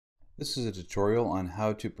This is a tutorial on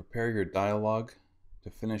how to prepare your dialogue to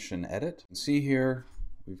finish an edit. You can see here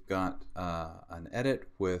we've got an edit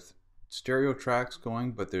with stereo tracks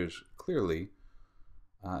going, but there's clearly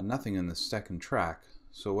nothing in the second track.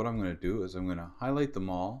 So what I'm going to do is I'm going to highlight them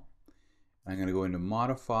all. I'm going to go into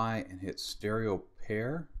Modify and hit Stereo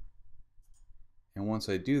Pair. And once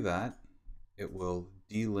I do that, it will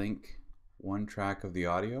delink one track of the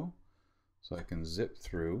audio. So I can zip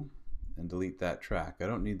through and delete that track. I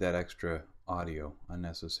don't need that extra audio,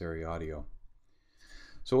 unnecessary audio.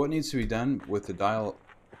 So what needs to be done with the You're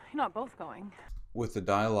not both going. with the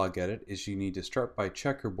dialogue edit is you need to start by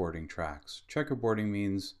checkerboarding tracks. Checkerboarding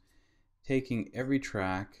means taking every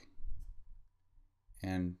track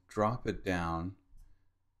and drop it down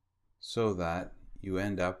so that you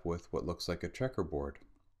end up with what looks like a checkerboard.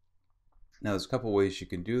 Now there's a couple ways you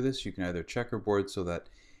can do this. You can either checkerboard so that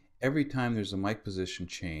every time there's a mic position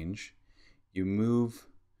change, you move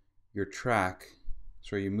your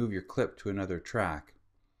you move your clip to another track.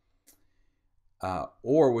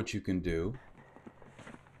 Or what you can do,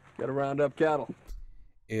 gotta round up cattle,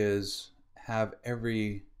 is have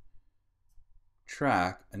every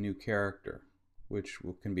track a new character, which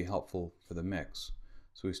can be helpful for the mix.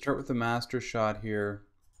 So we start with the master shot here.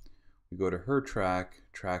 We go to her track.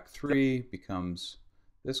 Track 3 becomes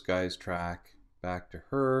this guy's track, back to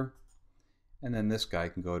her, and then this guy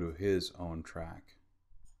can go to his own track.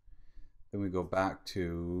 Then we go back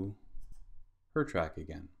to her track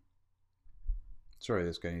again. Sorry,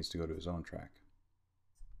 this guy needs to go to his own track.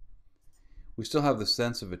 We still have the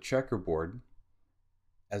sense of a checkerboard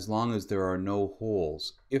as long as there are no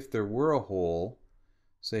holes. If there were a hole,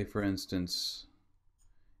 say for instance,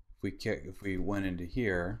 if we went into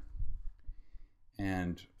here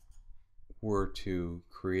and were to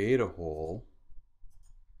create a hole,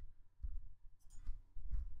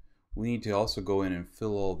 we need to also go in and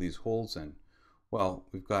fill all these holes in. Well,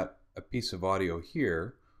 we've got a piece of audio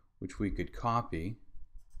here which we could copy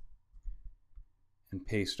and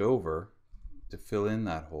paste over to fill in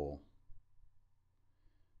that hole.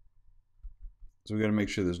 So we got to make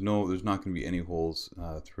sure there's not going to be any holes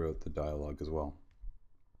throughout the dialogue as well.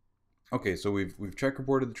 Okay, so we've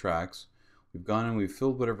checkerboarded the tracks. We've gone and we've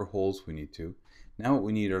filled whatever holes we need to. Now what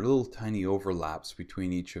we need are little tiny overlaps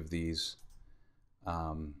between each of these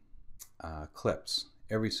clips,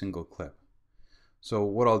 every single clip. So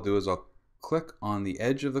what I'll do is I'll click on the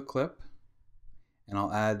edge of the clip and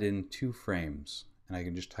I'll add in 2 frames, and I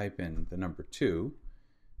can just type in the number 2.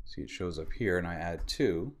 See, it shows up here, and I add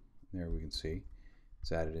 2. There we can see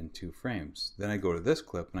it's added in 2 frames. Then I go to this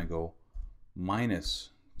clip and I go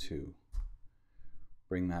 -2,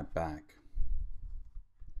 bring that back,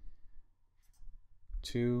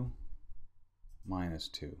 2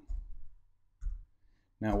 -2.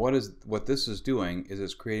 Now what this is doing is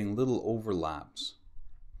it's creating little overlaps.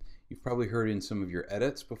 You've probably heard in some of your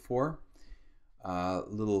edits before,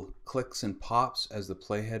 little clicks and pops as the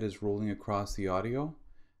playhead is rolling across the audio.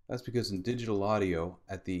 That's because in digital audio,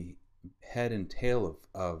 at the head and tail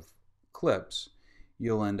of clips,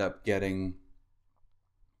 you'll end up getting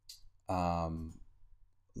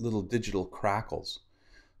little digital crackles.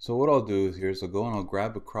 So what I'll do here is I'll go and I'll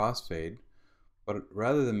grab a crossfade, but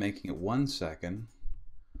rather than making it 1 second,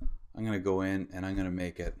 I'm going to go in and I'm going to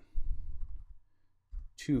make it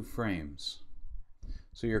 2 frames.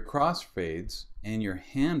 So your crossfades and your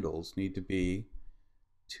handles need to be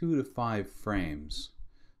 2 to 5 frames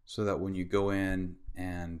so that when you go in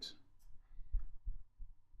and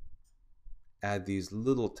add these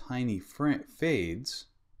little tiny fades,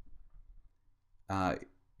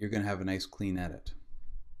 you're going to have a nice clean edit.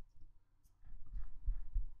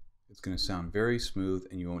 It's going to sound very smooth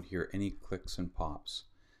and you won't hear any clicks and pops.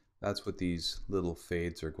 That's what these little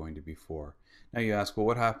fades are going to be for. Now you ask, well,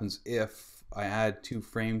 what happens if I add 2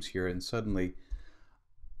 frames here and suddenly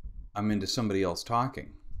I'm into somebody else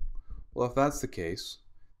talking? Well, if that's the case,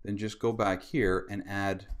 then just go back here and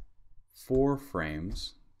add 4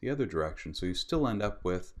 frames the other direction. So you still end up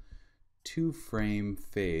with 2 frame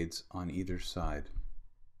fades on either side.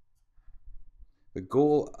 The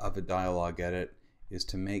goal of a dialogue edit is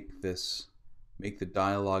to make the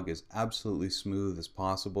dialogue as absolutely smooth as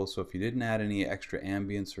possible. So if you didn't add any extra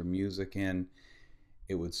ambience or music in,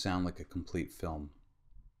 it would sound like a complete film.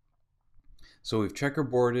 So we've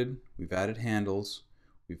checkerboarded, we've added handles,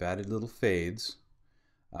 we've added little fades,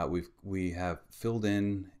 we have filled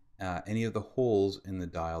in any of the holes in the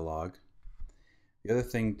dialogue. The other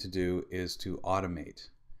thing to do is to automate,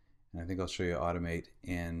 and I think I'll show you automate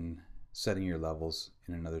in setting your levels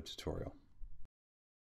in another tutorial.